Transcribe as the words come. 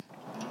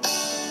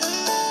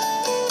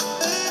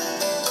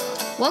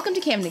Welcome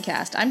to Camden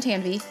Cast. I'm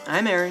Tanvi.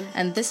 I'm Erin.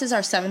 And this is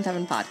our 7th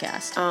Heaven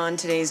podcast. On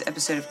today's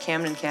episode of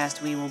Camden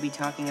Cast, we will be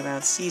talking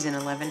about Season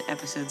 11,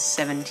 Episode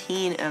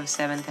 17 of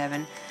 7th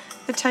Heaven.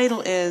 The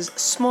title is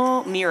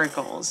Small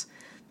Miracles.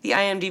 The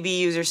IMDb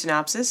user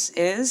synopsis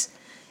is,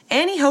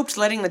 Annie hoped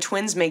letting the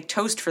twins make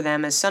toast for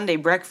them as Sunday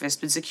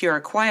breakfast would secure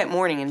a quiet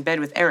morning in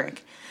bed with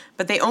Eric.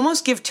 But they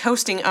almost give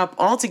toasting up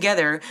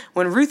altogether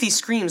when Ruthie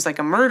screams like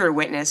a murder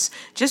witness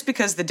just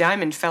because the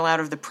diamond fell out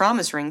of the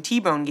promise ring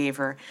T-Bone gave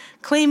her,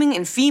 claiming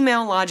in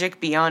female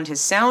logic beyond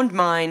his sound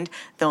mind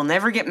they'll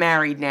never get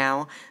married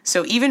now,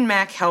 so even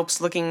Mac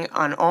helps looking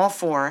on all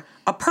four,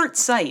 a pert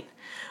sight,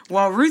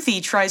 while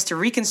Ruthie tries to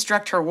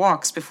reconstruct her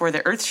walks before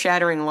the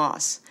earth-shattering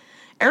loss.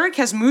 Eric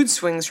has mood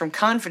swings from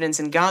confidence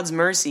in God's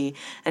mercy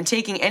and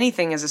taking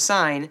anything as a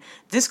sign,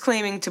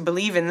 disclaiming to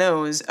believe in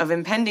those of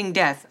impending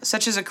death,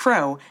 such as a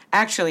crow,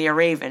 actually a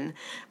raven,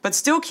 but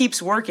still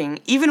keeps working,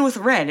 even with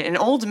Red, an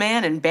old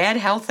man in bad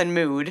health and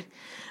mood.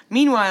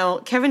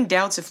 Meanwhile, Kevin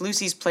doubts if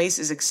Lucy's place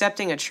is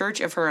accepting a church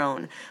of her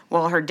own,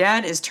 while her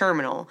dad is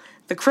terminal.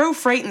 The crow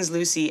frightens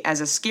Lucy as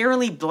a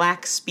scarily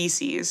black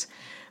species.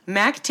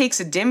 Mac takes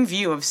a dim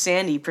view of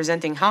Sandy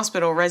presenting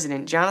hospital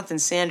resident Jonathan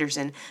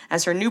Sanderson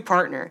as her new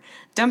partner,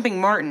 dumping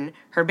Martin,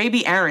 her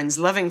baby Aaron's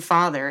loving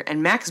father,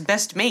 and Mac's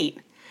best mate.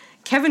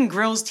 Kevin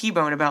grills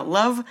T-Bone about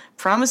love,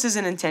 promises,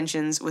 and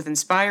intentions with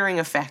inspiring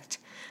effect.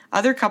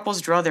 Other couples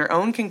draw their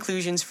own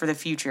conclusions for the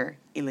future.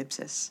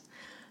 Ellipsis.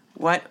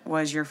 What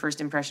was your first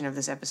impression of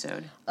this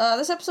episode?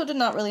 This episode did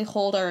not really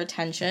hold our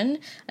attention,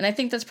 and I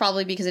think that's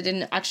probably because it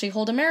didn't actually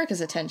hold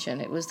America's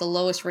attention. It was the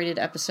lowest rated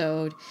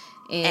episode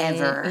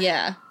ever.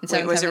 Yeah.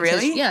 Wait, was it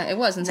really? Yeah, it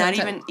was. Not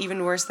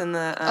even worse than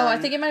the... I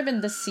think it might have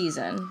been this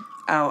season.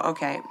 Oh,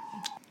 okay.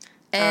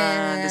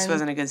 And this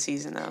wasn't a good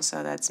season, though,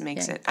 so that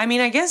makes it... I mean,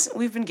 I guess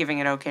we've been giving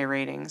it okay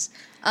ratings.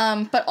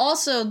 But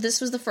also,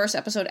 this was the first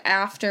episode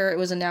after it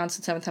was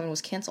announced that 7th Heaven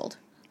was canceled.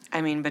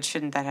 I mean, but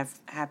shouldn't that have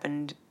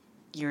happened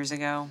years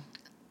ago?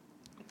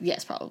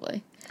 Yes,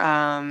 probably.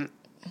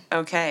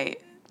 Okay.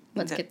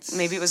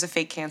 Maybe it was a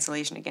fake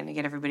cancellation again to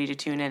get everybody to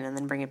tune in and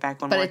then bring it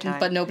back one more time.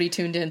 But nobody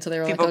tuned in, so they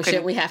were like, oh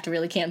shit, we have to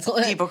really cancel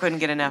it. People couldn't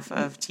get enough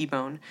of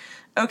T-Bone.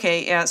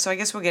 Okay, yeah, so I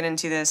guess we'll get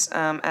into this.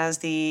 As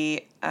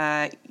the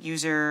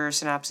user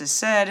synopsis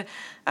said,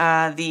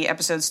 the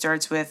episode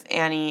starts with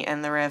Annie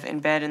and the Rev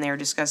in bed, and they are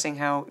discussing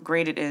how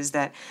great it is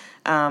that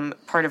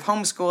part of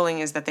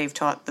homeschooling is that they've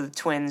taught the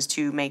twins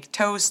to make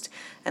toast,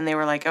 and they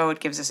were like, oh, it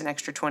gives us an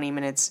extra 20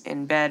 minutes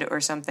in bed or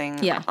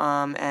something. Yeah.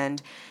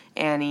 And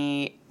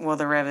Annie,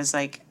 the Rev is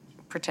like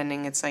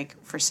pretending it's like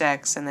for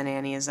sex, and then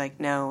Annie is like,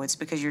 no, it's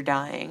because you're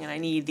dying, and I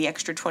need the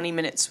extra 20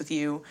 minutes with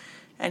you,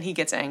 and he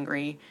gets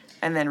angry,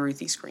 and then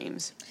Ruthie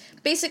screams.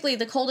 Basically,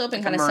 the cold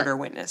open kind of murder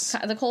witness.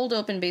 The cold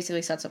open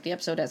basically sets up the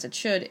episode as it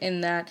should,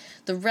 in that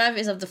the Rev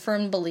is of the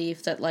firm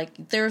belief that like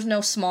there's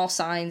no small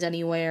signs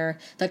anywhere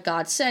that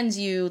God sends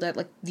you, that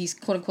like these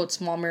quote unquote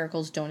small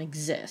miracles don't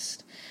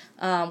exist.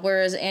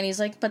 Whereas Annie's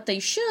like, but they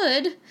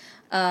should.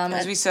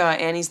 As we saw,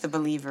 Annie's the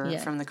believer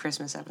from the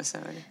Christmas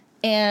episode.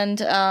 And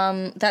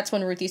that's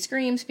when Ruthie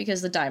screams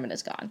because the diamond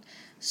is gone.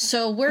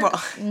 So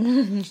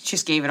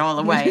just gave it all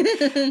away.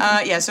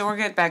 So we'll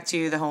get back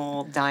to the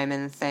whole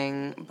diamond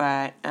thing,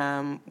 but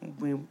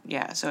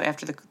so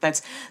after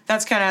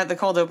that's kind of the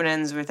cold open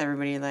ends with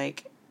everybody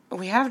like,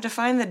 we have to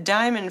find the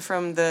diamond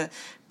from the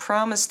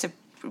promise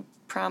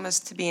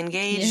to be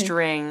engaged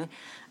ring.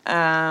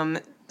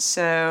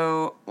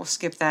 So we'll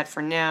skip that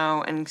for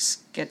now and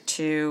get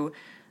to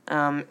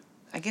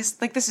I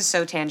guess like this is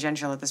so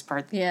tangential at this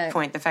point.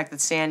 The fact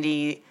that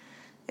Sandy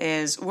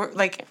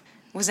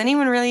was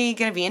anyone really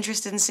going to be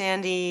interested in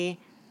Sandy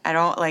at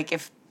all? Like,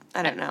 if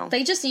I don't know,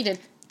 they just needed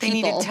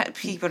people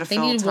to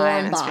fill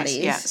time and space.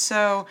 Yeah,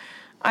 so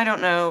I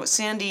don't know.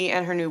 Sandy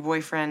and her new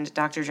boyfriend,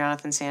 Dr.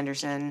 Jonathan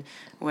Sanderson,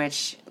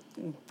 which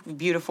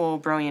beautiful,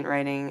 brilliant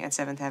writing at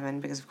 7th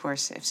Heaven, because of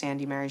course, if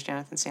Sandy marries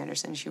Jonathan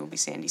Sanderson, she will be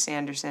Sandy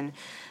Sanderson,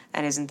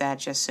 and isn't that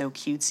just so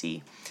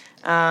cutesy?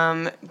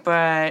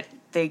 But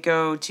they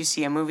go to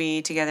see a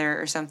movie together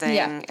or something,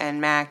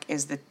 and Mac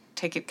is the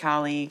ticket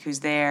colleague who's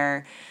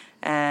there.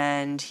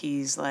 And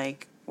he's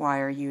like, why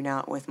are you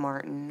not with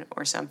Martin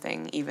or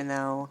something, even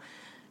though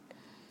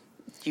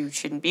you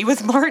shouldn't be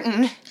with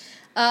Martin?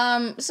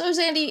 So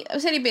Sandy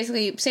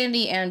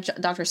and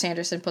Dr.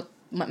 Sanderson put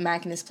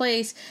Mac in his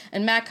place,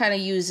 and Mac kind of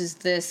uses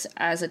this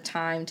as a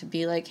time to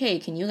be like, hey,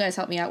 can you guys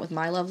help me out with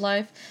my love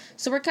life?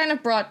 So we're kind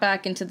of brought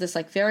back into this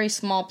like very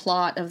small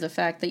plot of the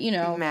fact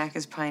that, Mac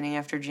is pining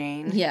after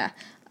Jane. Yeah.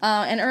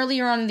 And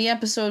earlier on in the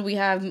episode, we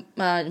have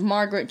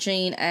Margaret,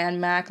 Jane, and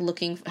Mac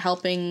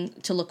helping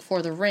to look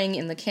for the ring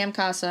in the camp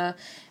casa,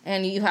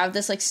 and you have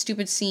this like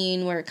stupid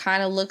scene where it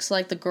kind of looks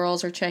like the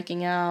girls are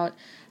checking out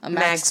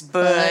Mac's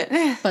butt,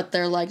 but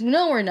they're like,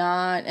 no, we're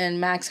not,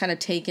 and Mac's kind of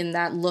taken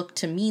that look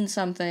to mean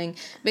something.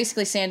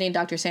 Basically, Sandy and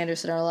Dr.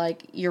 Sanderson are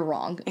like, you're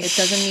wrong. It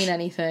doesn't mean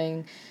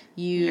anything.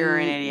 You're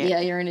an idiot. Yeah,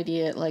 you're an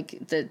idiot. Like,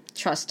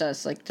 trust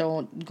us. Like,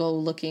 don't go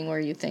looking where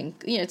you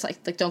think. It's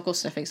like don't go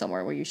sniffing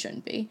somewhere where you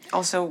shouldn't be.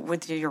 Also,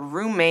 with your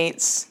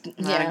roommates,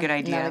 not a good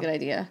idea. Not a good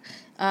idea.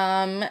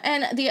 And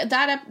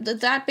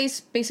that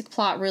basic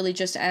plot really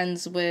just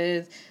ends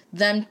with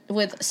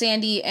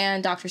Sandy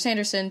and Dr.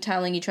 Sanderson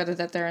telling each other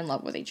that they're in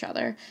love with each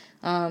other.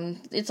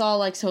 It's all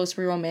like supposed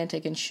to be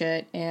romantic and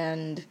shit,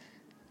 and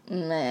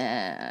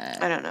meh.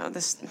 I don't know.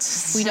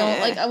 This we don't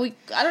like.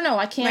 I don't know.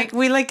 I can't. Like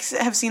we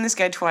have seen this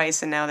guy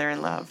twice, and now they're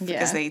in love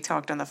because they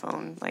talked on the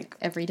phone like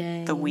every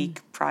day the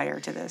week prior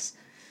to this.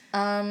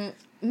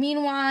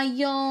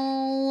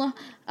 Meanwhile,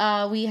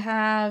 we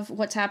have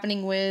what's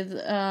happening with.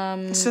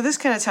 So this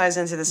kind of ties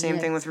into the same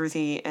thing with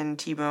Ruthie and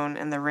T-Bone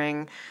and the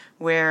ring,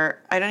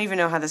 where I don't even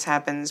know how this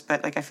happens,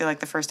 but like I feel like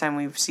the first time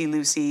we see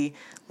Lucy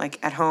like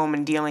at home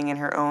and dealing in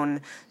her own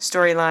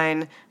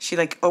storyline, she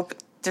like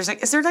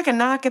is there like a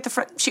knock at the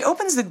front? She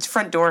opens the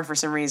front door for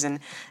some reason,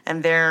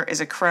 and there is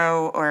a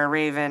crow or a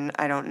raven,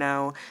 I don't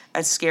know,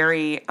 a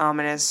scary,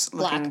 ominous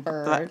looking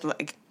bird,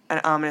 like an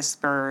ominous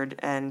bird,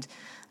 and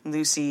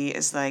Lucy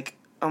is like,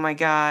 "Oh my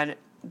God,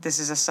 this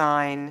is a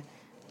sign.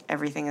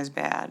 Everything is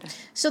bad."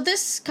 So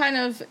this kind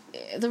of,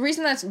 the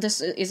reason that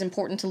this is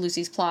important to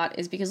Lucy's plot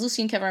is because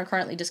Lucy and Kevin are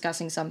currently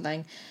discussing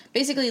something.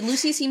 Basically,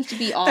 Lucy seems to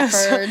be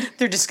offered...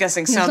 They're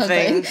discussing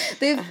something.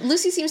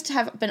 Lucy seems to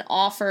have been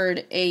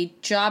offered a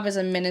job as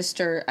a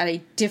minister at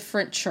a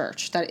different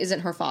church that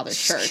isn't her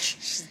father's church.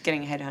 She's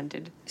getting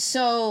headhunted.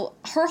 So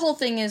her whole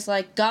thing is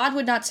like, God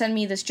would not send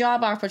me this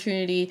job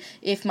opportunity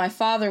if my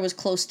father was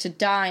close to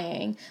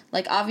dying.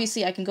 Like,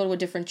 obviously I can go to a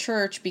different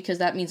church because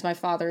that means my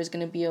father is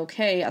going to be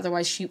okay.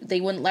 Otherwise they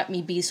wouldn't let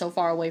me be so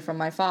far away from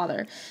my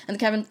father. And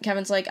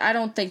Kevin's like, I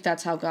don't think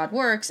that's how God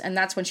works. And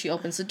that's when she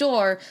opens the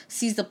door,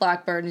 sees the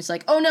blackbird, and is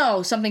like, oh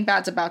no, something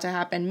bad's about to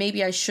happen.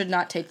 Maybe I should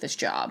not take this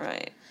job.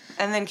 Right.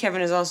 And then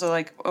Kevin is also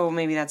like, oh,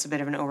 maybe that's a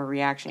bit of an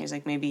overreaction. He's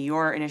like, maybe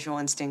your initial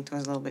instinct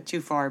was a little bit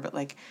too far, but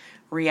like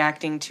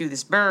reacting to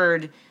this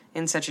bird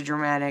in such a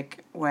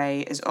dramatic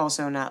way is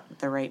also not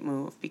the right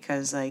move,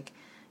 because like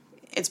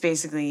it's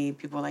basically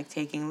people like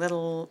taking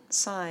little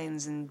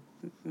signs and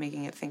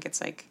making it think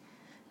it's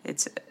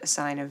a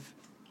sign of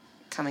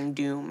coming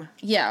doom.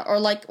 Yeah,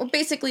 or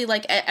basically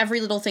like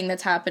every little thing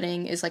that's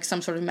happening is like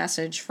some sort of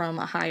message from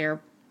a higher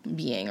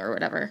being or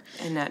whatever,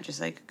 and not just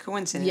like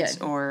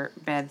coincidence or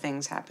bad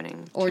things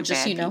happening or to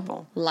just bad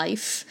people.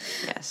 Life.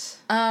 Yes.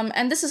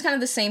 And this is kind of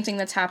the same thing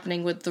that's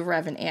happening with the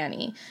Rev and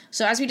Annie.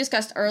 So as we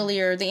discussed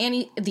earlier, the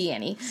Annie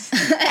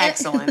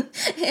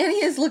excellent.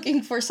 Annie is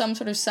looking for some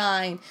sort of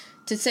sign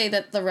to say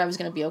that the Rev is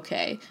going to be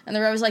okay, and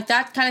the Rev is like,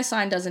 that kind of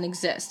sign doesn't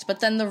exist. But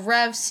then the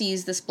Rev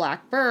sees this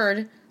black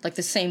bird, like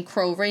the same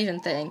crow raven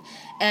thing,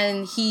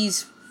 and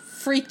he's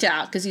freaked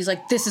out because he's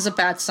like, this is a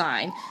bad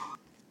sign.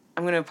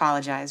 I'm going to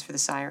apologize for the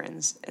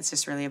sirens. It's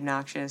just really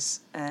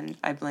obnoxious, and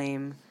I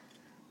blame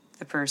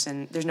the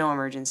person. There's no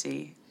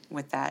emergency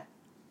with that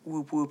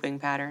whooping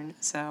pattern.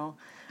 So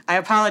I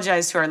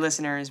apologize to our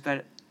listeners,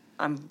 but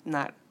I'm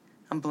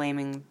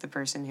blaming the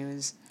person who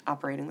is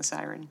operating the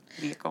siren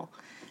vehicle.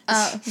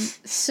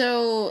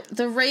 So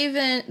the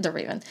Rev,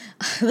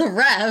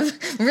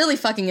 really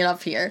fucking it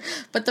up here,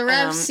 but the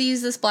Rev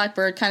sees this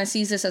blackbird, kind of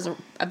sees this as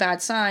a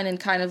bad sign, and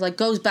kind of like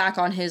goes back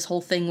on his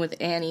whole thing with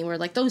Annie, where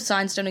like those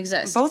signs don't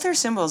exist. Both are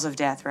symbols of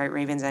death, right?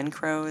 Ravens and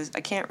crows.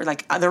 I can't,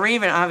 like, the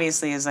raven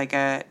obviously is like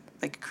a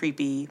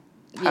creepy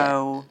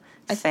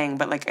thing,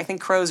 but like I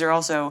think crows are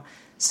also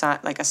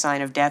like a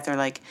sign of death, or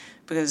like,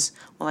 because,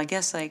 well, I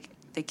guess like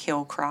they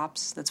kill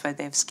crops, that's why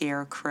they have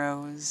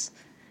scarecrows.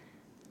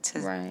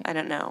 Right. I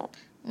don't know.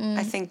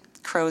 I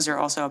think crows are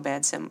also a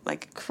bad symbol.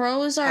 Like,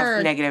 crows are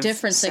a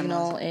different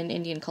signal symbols. in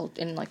Indian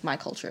culture, in like my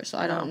culture. So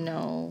I don't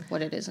know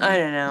what it is. I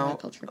don't know. My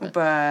culture,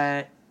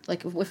 but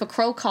like if a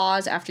crow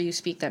caws after you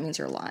speak, that means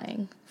you're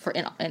lying. For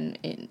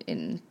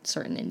in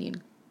certain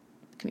Indian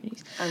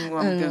communities. I'm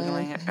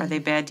googling it. Are they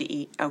bad to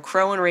eat? Oh,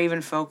 crow and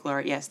raven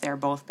folklore. Yes, they're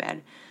both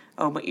bad.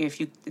 Oh, but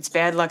it's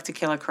bad luck to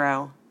kill a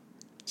crow.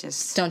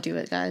 Just don't do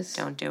it, guys.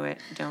 Don't do it.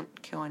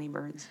 Don't kill any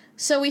birds.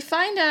 So we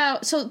find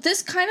out... So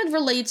this kind of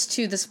relates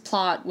to this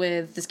plot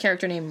with this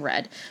character named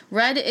Red.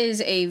 Red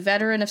is a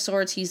veteran of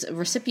sorts. He's a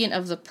recipient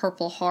of the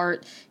Purple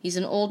Heart. He's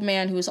an old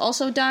man who is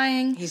also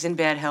dying. He's in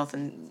bad health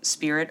and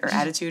spirit or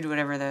attitude,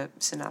 whatever the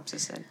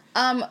synopsis said.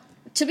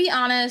 To be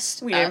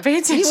honest... We didn't pay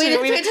attention. We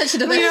didn't pay attention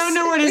to this. We don't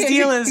know what his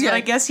deal is, but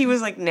I guess he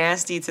was, like,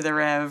 nasty to the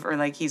Rev, or,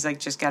 like, he's, like,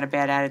 just got a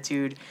bad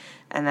attitude,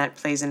 and that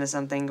plays into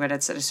something. But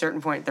at a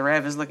certain point, the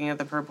Rev is looking at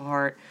the Purple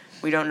Heart.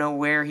 We don't know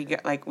where he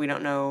got... Like, we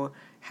don't know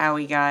how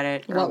he got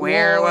it, or what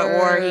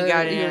war he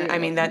got it in. I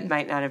mean, that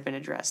might not have been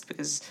addressed,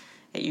 because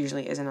it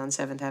usually isn't on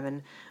Seventh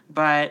Heaven.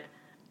 But,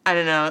 I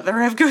don't know. The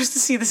Rev goes to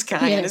see this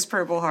guy in his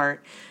Purple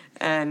Heart,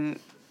 and...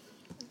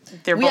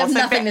 We have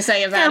nothing to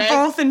say about it.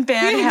 They're both in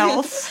bad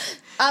health.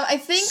 I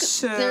think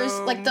there's,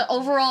 like, the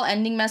overall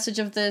ending message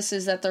of this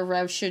is that the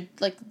Rev should,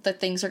 like, that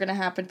things are going to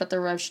happen, but the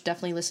Rev should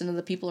definitely listen to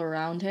the people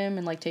around him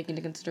and, like, take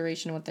into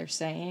consideration what they're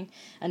saying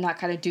and not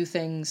kind of do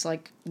things,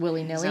 like,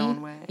 willy-nilly. His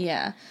own way.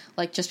 Yeah.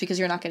 Like, just because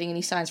you're not getting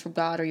any signs from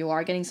God or you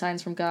are getting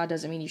signs from God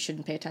doesn't mean you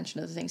shouldn't pay attention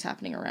to the things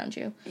happening around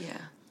you. Yeah.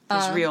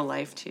 There's real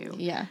life, too.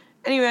 Yeah.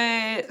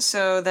 Anyway,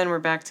 so then we're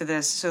back to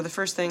this. So the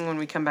first thing when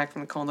we come back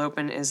from the cold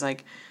open is,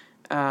 like,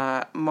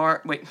 Mac,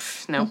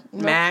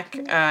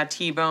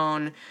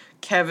 T-Bone,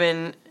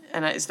 Kevin,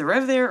 and is the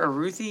Rev there or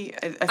Ruthie?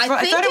 I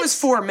thought it was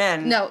 4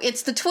 men. No,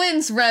 it's the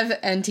twins, Rev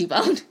and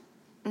T-Bone.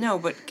 No,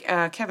 but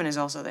Kevin is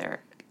also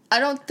there. I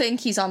don't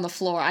think he's on the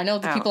floor. I know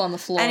the people on the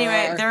floor.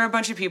 Anyway, there are a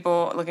bunch of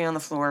people looking on the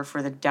floor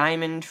for the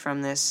diamond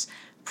from this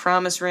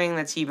promise ring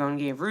that T-Bone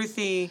gave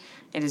Ruthie.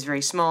 It is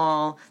very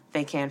small.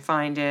 They can't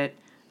find it.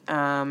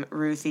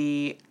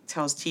 Ruthie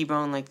tells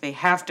T-Bone, like, they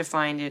have to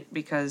find it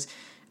because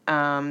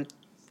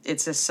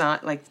it's a sign,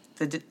 like,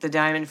 the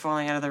diamond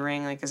falling out of the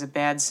ring, like, is a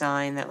bad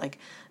sign that, like,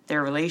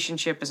 their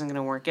relationship isn't going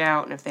to work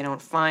out, and if they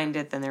don't find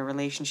it, then their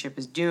relationship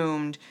is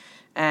doomed.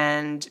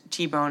 And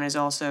T-Bone is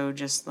also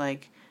just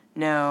like,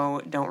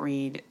 no, don't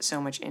read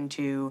so much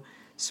into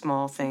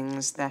small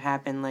things that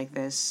happen like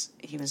this.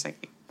 He was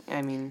like,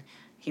 I mean,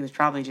 he was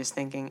probably just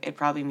thinking, it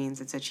probably means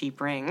it's a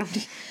cheap ring.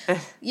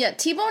 Yeah,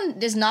 T-Bone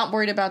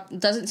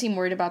doesn't seem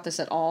worried about this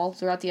at all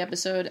throughout the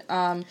episode.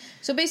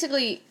 So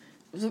basically,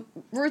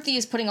 Ruthie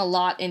is putting a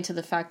lot into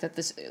the fact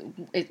that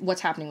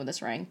what's happening with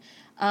this ring.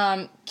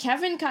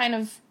 Kevin kind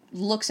of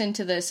looks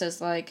into this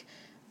as like,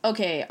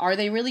 okay, are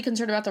they really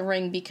concerned about the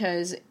ring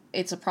because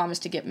it's a promise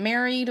to get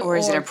married? Or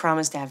is it a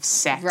promise to have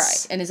sex?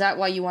 Right, and is that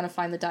why you want to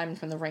find the diamond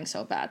from the ring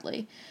so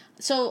badly?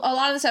 So a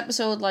lot of this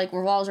episode, like,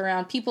 revolves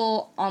around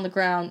people on the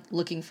ground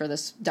looking for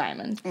this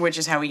diamond. Which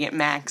is how we get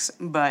Max,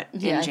 but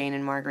in Jane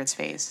and Margaret's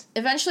face.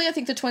 Eventually, I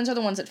think the twins are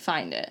the ones that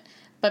find it.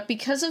 But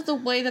because of the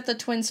way that the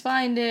twins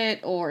find it,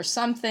 or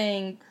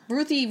something,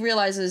 Ruthie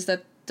realizes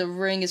that the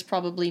ring is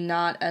probably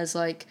not as,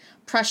 like,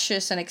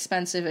 precious and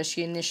expensive as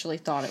she initially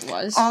thought it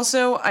was.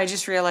 Also, I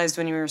just realized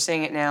when you were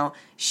saying it now,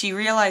 she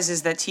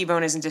realizes that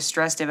T-Bone isn't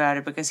distressed about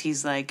it because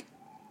he's, like,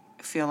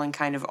 feeling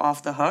kind of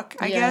off the hook,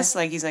 I guess.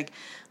 Like, he's like,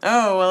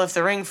 oh, well, if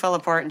the ring fell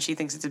apart and she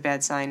thinks it's a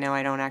bad sign, no,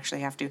 I don't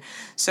actually have to.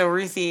 So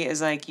Ruthie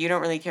is like, you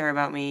don't really care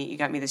about me, you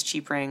got me this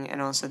cheap ring,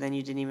 and also then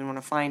you didn't even want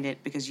to find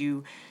it because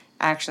you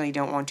actually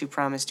don't want to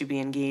promise to be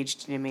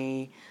engaged to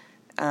me.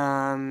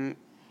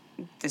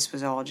 This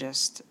was all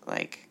just,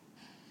 like,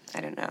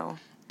 I don't know.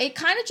 It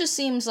kind of just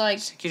seems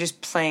like... You're just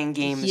playing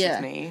games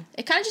with me.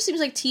 It kind of just seems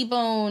like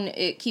T-Bone,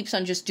 it keeps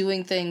on just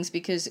doing things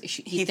because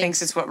he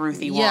thinks it's what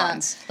Ruthie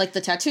wants. Like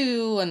the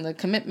tattoo and the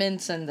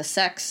commitments and the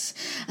sex.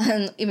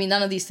 And, I mean,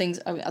 none of these things,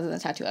 I mean, other than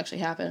the tattoo, actually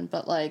happened.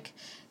 But, like,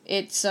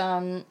 it's,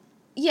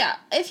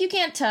 if you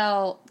can't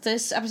tell,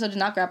 this episode did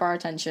not grab our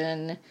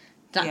attention,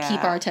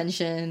 keep our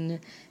attention.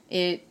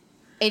 It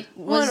was...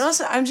 Well, and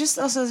also, I'm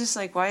just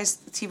like, why is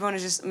T-Bone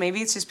just...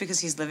 Maybe it's just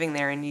because he's living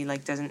there and he,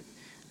 like, doesn't...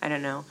 I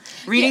don't know.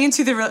 Reading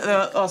into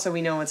the also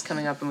we know what's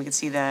coming up and we can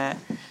see the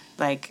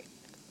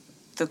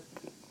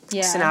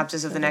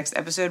synopsis of the next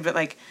episode, but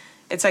like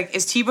it's like,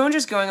 is T-Bone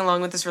just going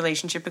along with this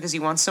relationship because he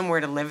wants somewhere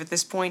to live at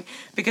this point?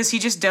 Because he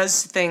just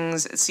does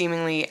things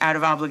seemingly out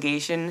of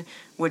obligation,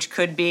 which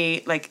could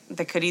be like,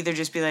 that could either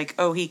just be like,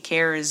 oh, he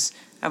cares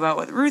about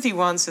what Ruthie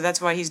wants, so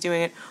that's why he's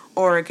doing it,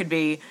 or it could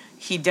be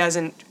he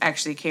doesn't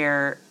actually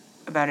care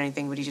about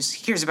anything, but he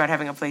just cares about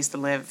having a place to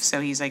live,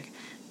 so he's like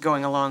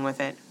going along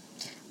with it.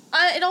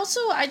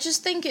 I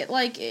just think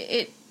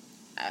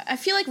I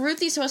feel like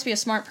Ruthie's supposed to be a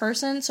smart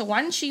person, so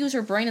why didn't she use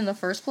her brain in the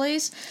first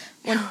place?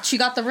 When she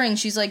got the ring,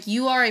 she's like,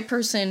 you are a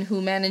person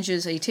who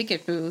manages a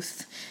ticket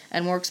booth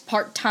and works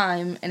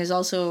part-time and is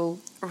also...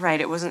 Right,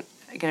 it wasn't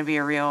going to be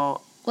a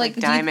real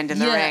diamond in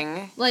the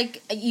ring.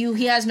 Like,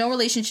 he has no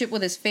relationship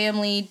with his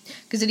family,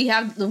 because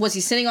was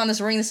he sitting on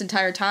this ring this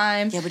entire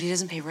time? Yeah, but he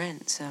doesn't pay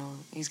rent, so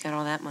he's got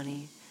all that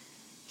money.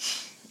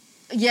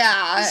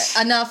 Yeah,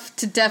 enough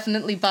to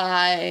definitely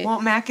buy. Well,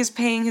 Mac is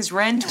paying his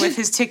rent with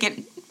his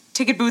ticket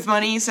booth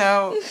money,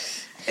 so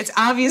it's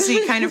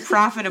obviously kind of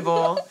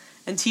profitable.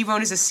 And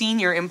T-Bone is a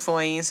senior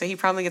employee, so he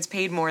probably gets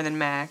paid more than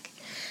Mac.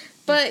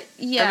 But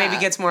yeah, or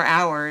maybe gets more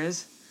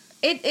hours.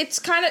 It's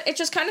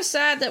just kind of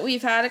sad that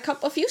we've had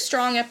a few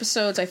strong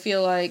episodes. I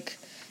feel like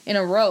in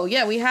a row.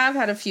 Yeah, we have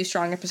had a few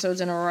strong episodes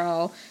in a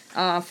row.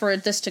 For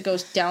this to go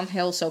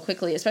downhill so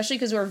quickly, especially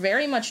because we're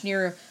very much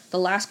near the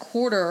last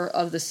quarter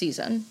of the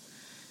season.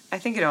 I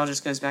think it all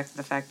just goes back to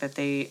the fact that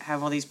they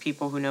have all these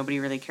people who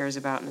nobody really cares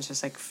about, and it's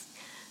just like,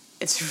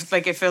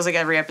 it feels like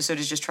every episode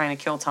is just trying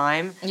to kill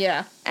time.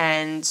 Yeah.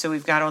 And so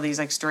we've got all these,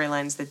 like,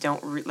 storylines that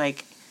don't,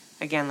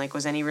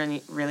 was any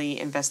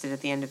really invested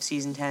at the end of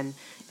season 10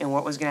 in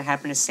what was going to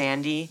happen to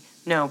Sandy?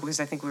 No,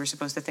 because I think we were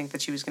supposed to think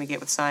that she was going to get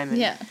with Simon.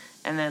 Yeah.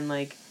 And then,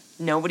 like,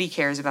 nobody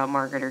cares about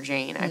Margaret or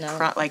Jane.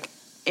 No.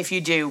 If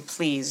you do,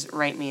 please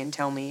write me and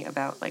tell me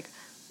about, like,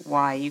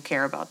 why you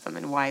care about them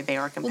and why they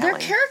are compelling. Well,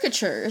 they're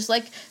caricatures.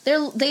 Like, they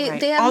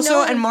have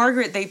also, and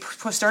Margaret, they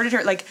started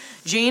her, like,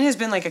 Jane has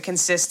been, like, a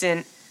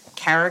consistent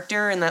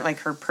character and that like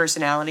her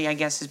personality, I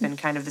guess, has been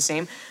kind of the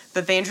same.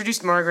 But they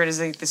introduced Margaret as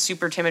like the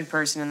super timid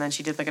person, and then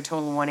she did like a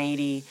total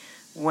 180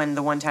 when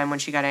the one time when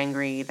she got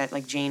angry that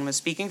like Jane was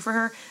speaking for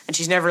her, and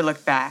she's never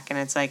looked back. And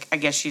it's like, I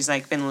guess she's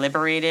like been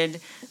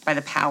liberated by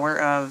the power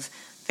of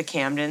the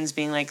Camdens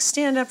being like,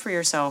 stand up for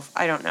yourself.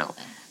 I don't know.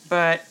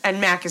 But, and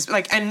Mac is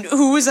like, and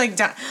who was like,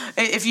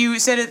 if you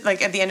said it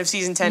like at the end of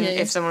season 10,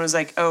 if someone was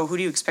like, oh, who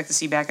do you expect to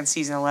see back in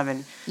season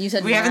 11? You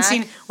said we Mac?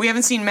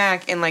 haven't seen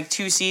Mac in like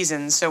 2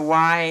 seasons, so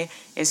why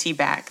is he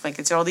back? Like,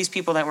 it's all these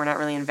people that we're not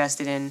really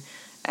invested in,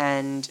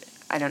 and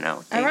I don't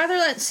know. I'd rather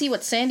let's see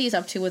what Sandy's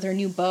up to with her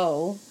new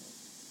beau.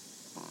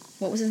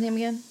 What was his name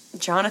again?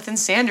 Jonathan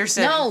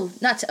Sanderson. No,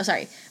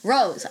 sorry,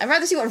 Rose. I'd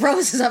rather see what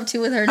Rose is up to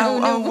with her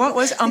new. What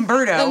was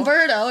Umberto?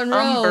 Umberto and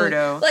Rose.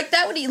 Umberto. Like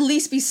that would at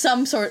least be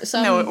some sort.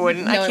 No, it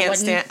wouldn't. I can't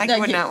stand. I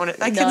would not want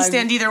to. I couldn't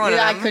stand either one of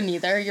them. I couldn't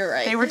either. You're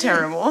right. They were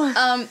terrible.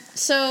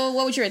 So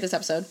what would you rate this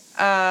episode?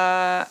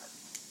 I'm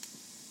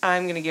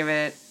gonna give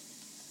it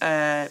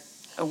a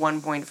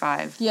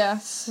 1.5.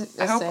 Yes.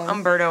 I hope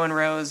Umberto and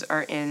Rose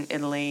are in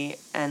Italy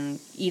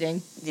and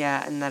eating.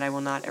 Yeah, and that I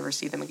will not ever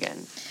see them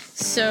again.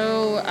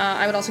 So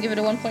I would also give it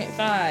a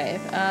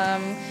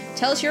 1.5.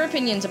 Tell us your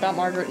opinions about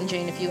Margaret and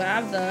Jane if you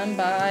have them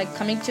by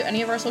coming to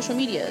any of our social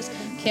medias.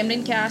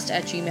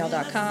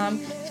 CamdenCast@gmail.com,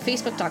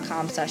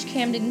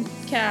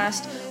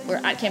 Facebook.com/CamdenCast. We're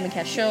at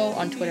CamdenCast Show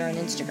on Twitter and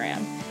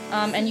Instagram.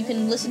 And you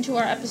can listen to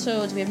our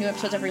episodes. We have new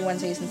episodes every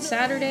Wednesdays and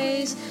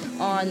Saturdays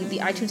on the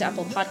iTunes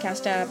Apple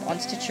Podcast app,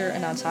 on Stitcher,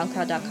 and on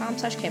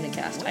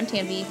SoundCloud.com/CamdenCast. I'm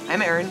Tanvi.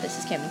 I'm Aaron. This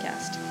is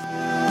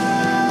CamdenCast.